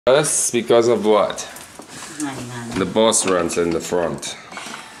Yes, because of what? The boss runs in the front.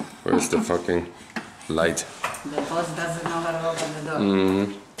 Where's the fucking light? The boss doesn't know how to open the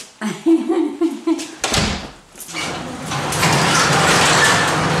door.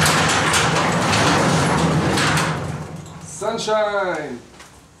 Sunshine!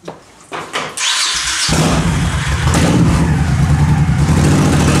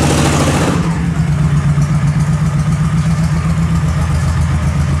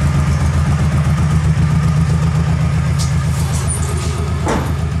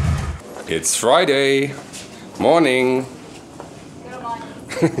 It's Friday morning. Good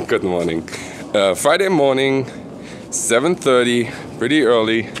morning. Good morning. Friday morning, 7:30, pretty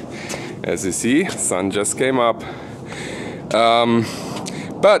early. As you see, sun just came up.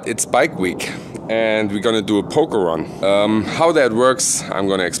 But it's bike week and we're gonna do a poker run. How that works, I'm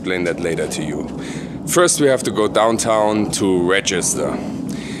gonna explain that later to you. First we have to go downtown to register.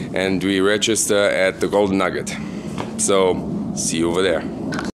 And we register at the Golden Nugget. So, see you over there.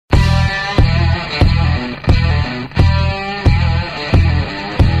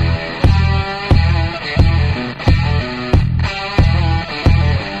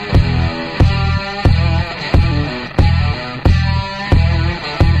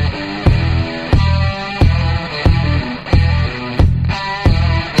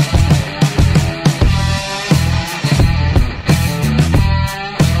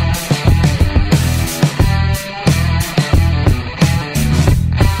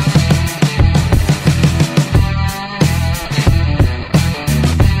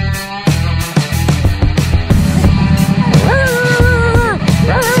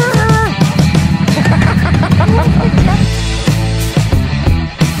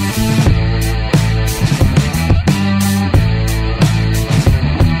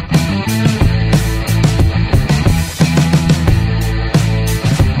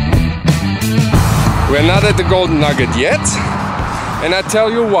 We're not at the Golden Nugget yet, and I tell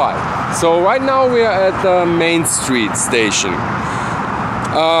you why. So right now we are at the Main Street station.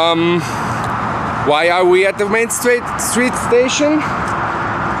 Why are we at the Main Street station?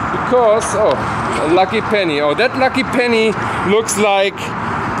 Because, oh, a lucky penny. Oh, that lucky penny looks like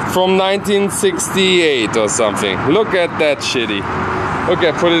from 1968 or something. Look at that shitty.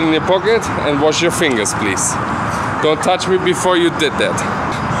 Okay, put it in your pocket and wash your fingers, please. Don't touch me before you did that.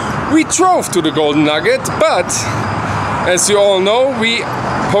 We drove to the Golden Nugget, but as you all know, we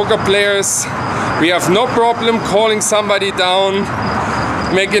poker players, we have no problem calling somebody down,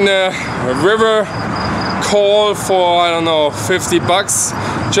 making a river call for, I don't know, 50 bucks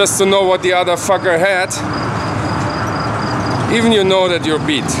just to know what the other fucker had. Even you know that you're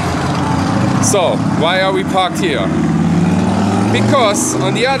beat. So, why are we parked here? Because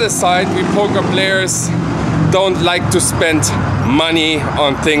on the other side, we poker players don't like to spend money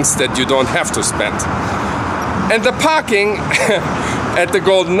on things that you don't have to spend. And the parking at the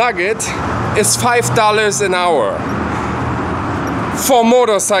Golden Nugget is $5 an hour. For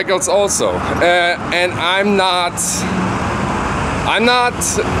motorcycles also. And I'm not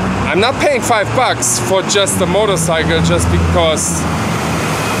paying $5 for just a motorcycle just because.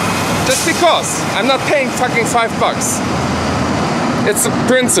 I'm not paying fucking $5. It's a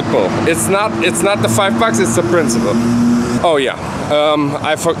principle. It's not the $5, it's the principle. Oh yeah,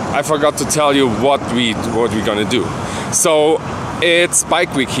 I forgot to tell you what we're gonna do. So it's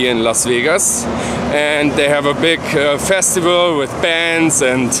Bike Week here in Las Vegas, and they have a big festival with bands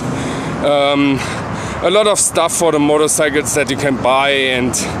and a lot of stuff for the motorcycles that you can buy,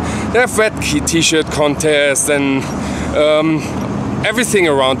 and they have wet t-shirt contests and everything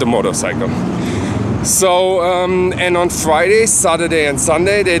around the motorcycle. So, and on Friday, Saturday and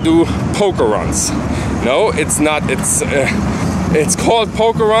Sunday they do poker runs. No, it's not, it's called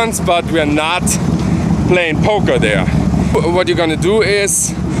poker runs, but we're not playing poker there. What you're gonna do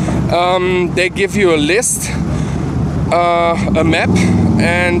is, they give you a list, a map,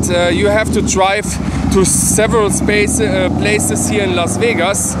 and you have to drive to several places here in Las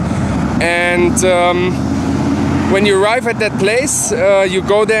Vegas. And when you arrive at that place, you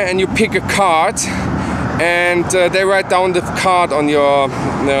go there and you pick a card. And they write down the card on your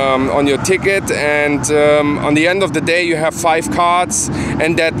ticket, and on the end of the day you have 5 cards,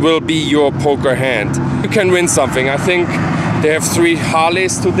 and that will be your poker hand. You can win something. I think they have 3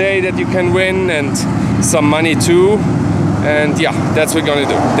 Harleys today that you can win, and some money too. And yeah, that's what we're gonna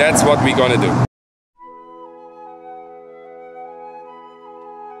do. That's what we're gonna do.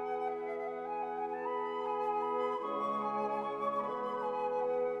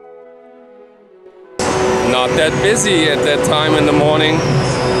 Not that busy at that time in the morning.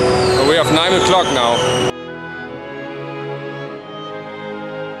 We have 9 o'clock now.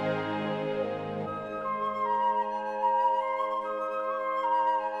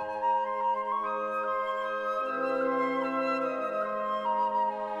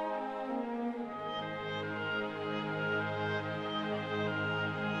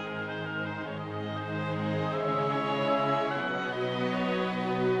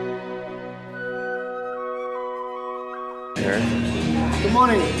 Okay. Good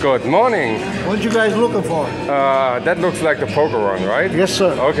morning. Good morning. What you guys looking for? That looks like the poker run, right? Yes,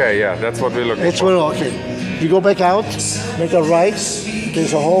 sir. Okay, yeah, that's what we're looking It's for. well, okay. You go back out, make a right.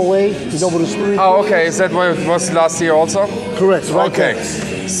 There's a hallway. You know where the street. Oh, okay. Is that what it was last year also? Correct. Right Okay.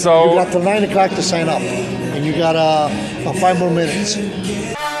 there. So You got till 9 o'clock to sign up, and you got 5 more minutes.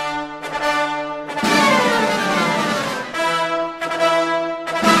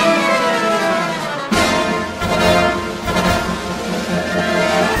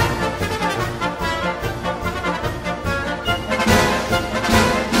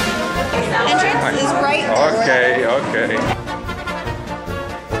 Entrance is right there. okay, okay.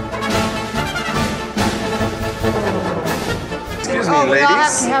 Excuse me, Oh, we all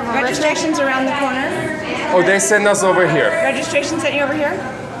have ladies. to have registrations around the corner. Oh, they send us over here. Registration sent you over here?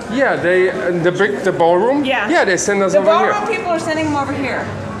 Yeah, they the ballroom. Yeah. Yeah, they send us The over here. ballroom people are sending them over here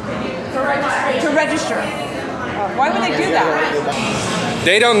to register. Why would they do that?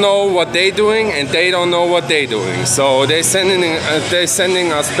 They don't know what they're doing, and they don't know what they're doing. So they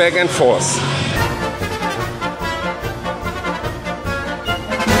sending us back and forth.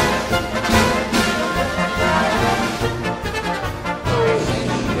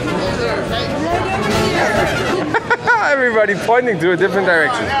 Everybody pointing to a different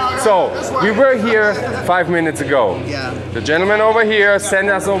direction. So we were here 5 minutes ago. Yeah. The gentleman over here sent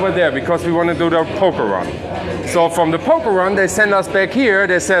us over there because we want to do the poker run. So from the poker run, they send us back here.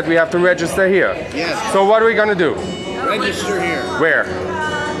 They said we have to register here. Yes. So what are we gonna do? Register here. Where?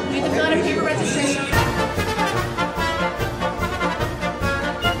 You can fill out a paper registration.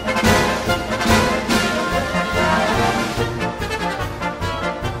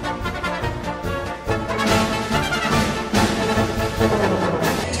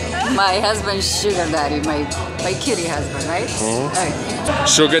 My husband's sugar daddy, my kitty husband, right? Okay.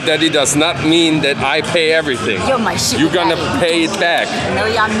 Sugar daddy does not mean that I pay everything. You're my sugar You're gonna daddy. pay it back. No,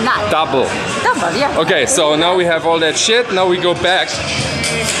 I'm not. Double. Double, yeah. Okay, so now we have all that shit. Now we go back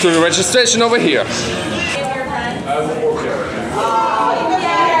to the registration over here.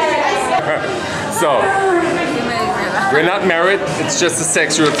 So, we're not married, it's just a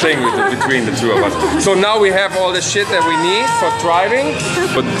sexual thing between the two of us. So now we have all the shit that we need for driving.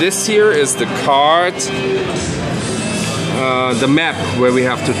 But this here is the card, the map where we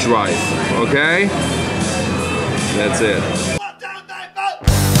have to drive, okay? That's it.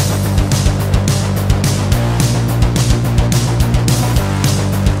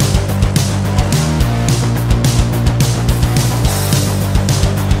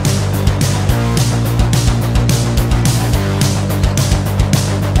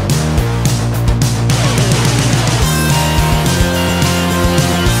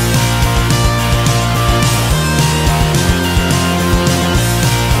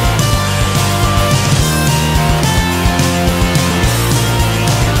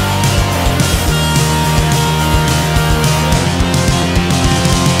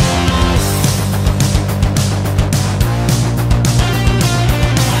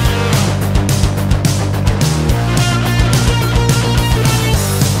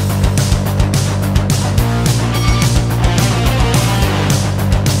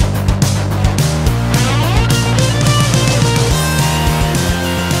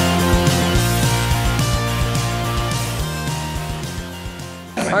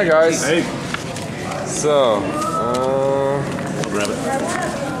 Hi guys. Hey, So, grab it.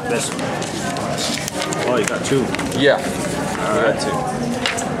 This one. Oh, you got two. yeah, All right, two.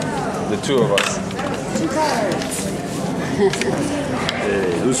 the two of us.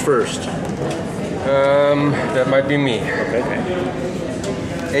 Hey, who's first? That might be me. Okay.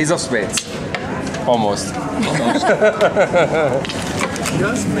 Ace of spades. Almost.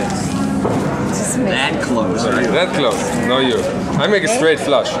 Just missed. That close, right? That close. No you. I make a straight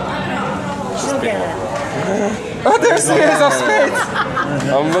flush. Oh, there's the ace of spades.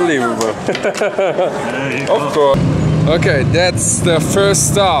 Unbelievable. Of course. Okay, that's the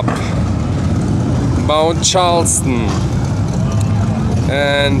first stop. Mount Charleston.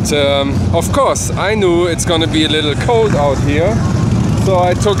 And of course, I knew it's gonna be a little cold out here, so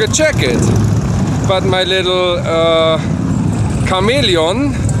I took a jacket. But my little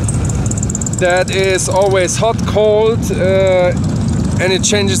chameleon, that is always hot, cold, and it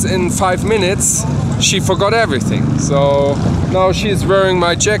changes in 5 minutes, she forgot everything. So now she's wearing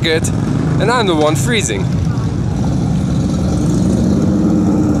my jacket, and I'm the one freezing.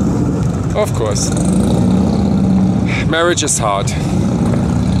 Of course. Marriage is hard.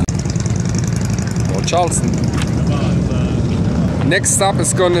 Charleston. Next stop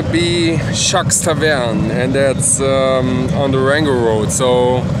is gonna be Chuck's Tavern, and that's on the Rango Road.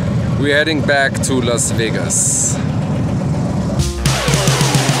 So we're heading back to Las Vegas.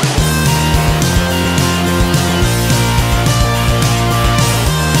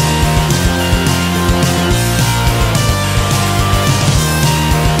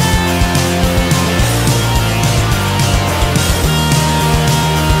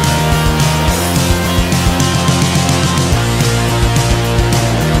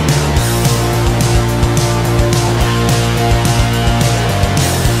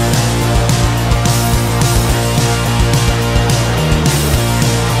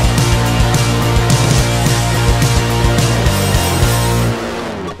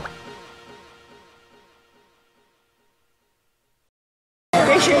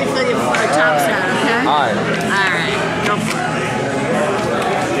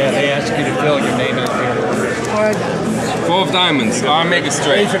 I'll make it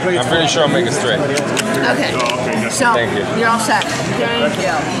straight. I'm pretty sure I'll make it straight. Okay. So Thank you. you're all set. Thank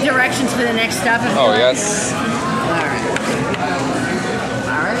you. Directions for the next step. Oh, yes. All right.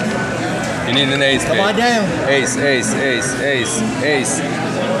 You need an ace, Come on down. Ace, ace, ace, ace, ace.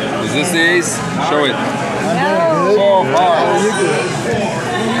 Is this the ace? Show it. Good. 4 hearts. You're good.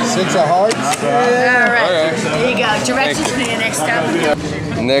 6 of hearts. All right. Okay. There you go. Directions for the next step.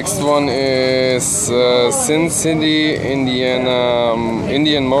 Next one is Cincinnati, Indiana,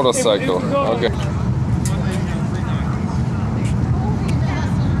 Indian motorcycle. Okay.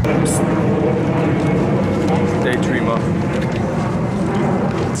 Daydreamer.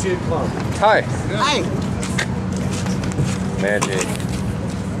 Hi. Hi. Magic.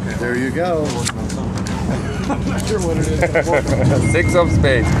 There you go. 6 of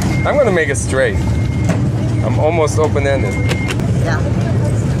spades. I'm gonna make it straight. I'm almost open-ended.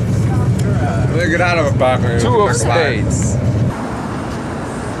 Get out of a partner. 2 of spades.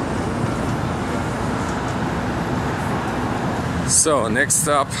 So next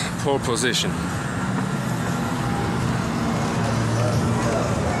up, pole position.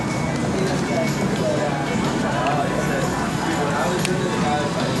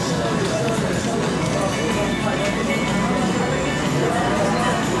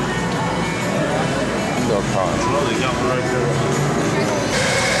 Indoor cards.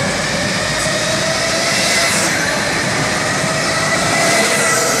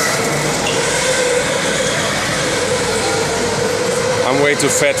 I'm way too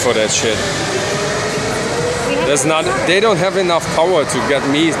fat for that shit. They don't have enough power to get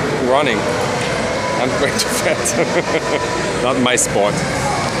me running. I'm way too fat. Not my sport.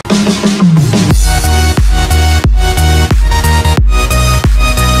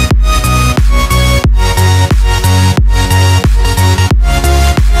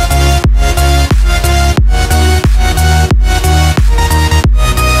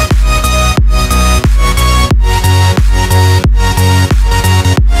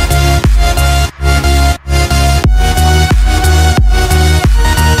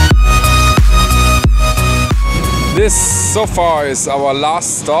 This so far is our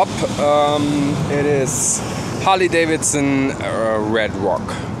last stop. It is Harley Davidson Red Rock.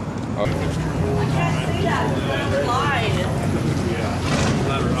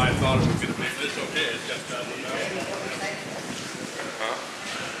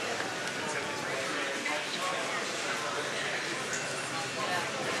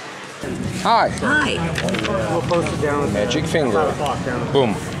 Hi. Hi. Magic finger.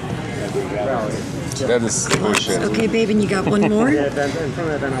 Boom. That is bullshit. Okay, babe, and you got one more?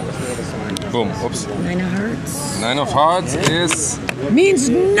 Boom. Oops. 9 of hearts. 9 of hearts is Means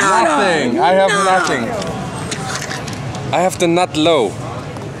nada. nothing. I have Nada. nothing. I have the nut low.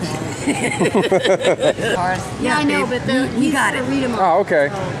 Yeah, I know, but you got it. Read them all. Oh, okay.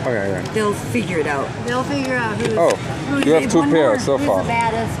 Okay. They'll figure it out. They'll figure out who's. Oh, you have 2 pairs so Who's far. the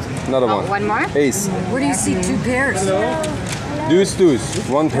baddest? Another one. One more? Ace. Where do you see 2 pairs? Deuce, deuce.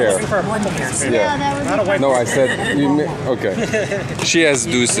 1 pair. One pair. Yeah. No, I said. Okay. She has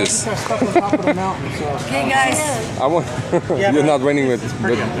deuces. Okay, guys. I want. You're not winning with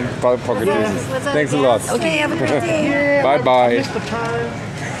pocket deuces. Thanks a lot. Okay, have a good day. Bye bye.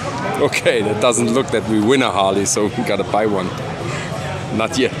 Okay, that doesn't look that we win a Harley, so we gotta buy one.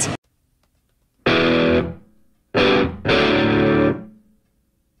 Not yet.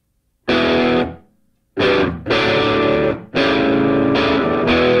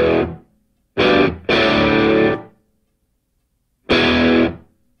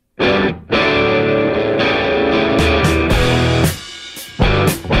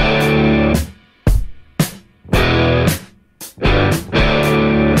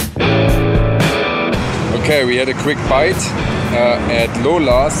 Okay, we had a quick bite at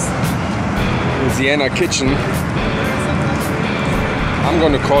Lola's Louisiana Kitchen. I'm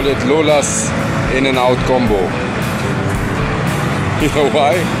gonna call it Lola's In-N-Out Combo. You know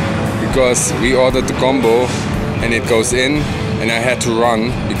why? Because we ordered the combo and it goes in and I had to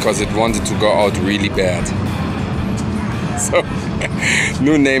run because it wanted to go out really bad. So,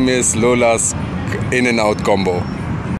 new name is Lola's In-N-Out Combo.